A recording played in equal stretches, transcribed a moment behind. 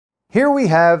Here we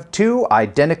have two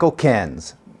identical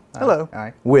Kens. Hello.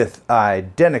 Hi. With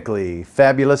identically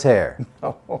fabulous hair.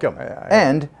 Come.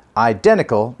 And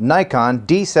identical Nikon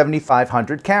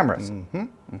D7500 cameras.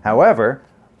 However,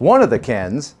 one of the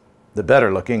Kens, the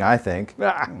better looking I think,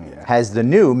 has the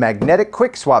new magnetic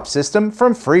quick swap system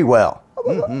from Freewell.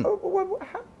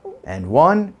 And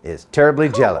one is terribly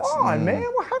jealous. Come on, man.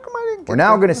 Well, how come I didn't get We're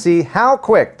now going to see how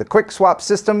quick the quick swap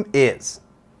system is.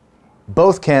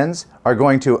 Both Kens are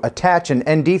going to attach an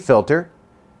ND filter,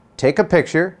 take a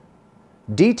picture,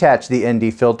 detach the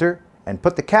ND filter, and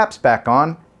put the caps back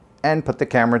on, and put the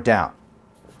camera down.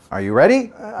 Are you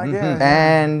ready? I guess.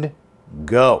 And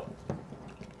go.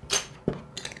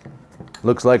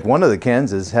 Looks like one of the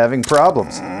Kens is having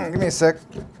problems. Give me a sec.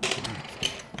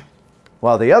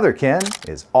 While the other Ken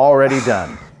is already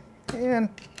done. Man.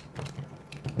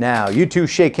 Now, you two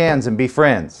shake hands and be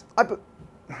friends.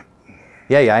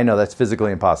 Yeah, I know that's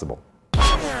physically impossible.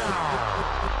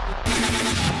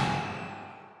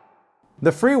 The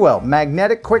Freewell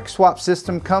magnetic quick swap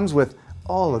system comes with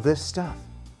all of this stuff,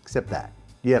 except that.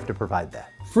 You have to provide that.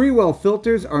 Freewell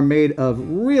filters are made of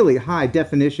really high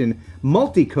definition,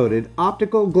 multi-coated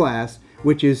optical glass,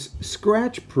 which is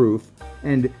scratch proof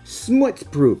and smuts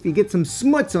proof. You get some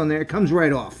smuts on there, it comes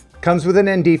right off. Comes with an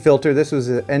ND filter. This was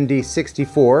an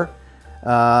ND64.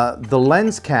 The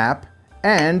lens cap,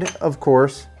 and of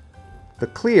course, the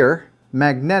clear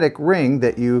magnetic ring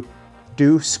that you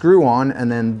do screw on,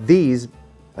 and then these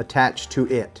attach to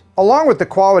it. Along with the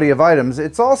quality of items,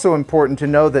 it's also important to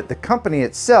know that the company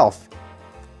itself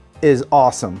is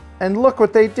awesome. And look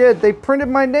what they did. They printed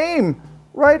my name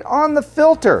right on the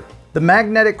filter. The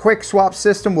magnetic quick swap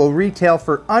system will retail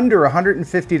for under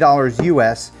 $150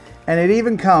 US, and it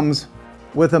even comes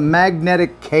with a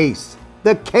magnetic case.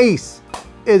 The case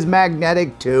is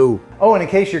magnetic too. Oh, and in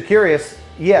case you're curious,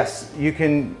 yes, you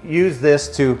can use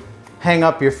this to hang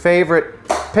up your favorite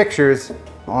pictures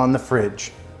on the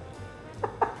fridge.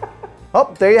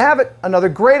 Oh, there you have it. Another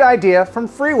great idea from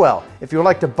Freewell. If you would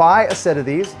like to buy a set of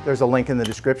these, there's a link in the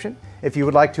description. If you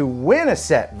would like to win a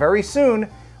set very soon,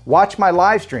 watch my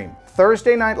live stream,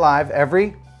 Thursday Night Live,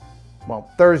 every,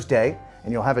 Thursday,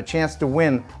 and you'll have a chance to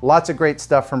win lots of great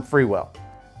stuff from Freewell.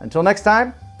 Until next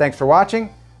time, thanks for watching.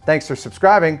 Thanks for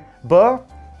subscribing.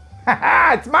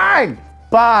 It's mine.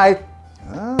 Bye.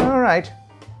 All right.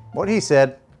 What he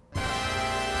said.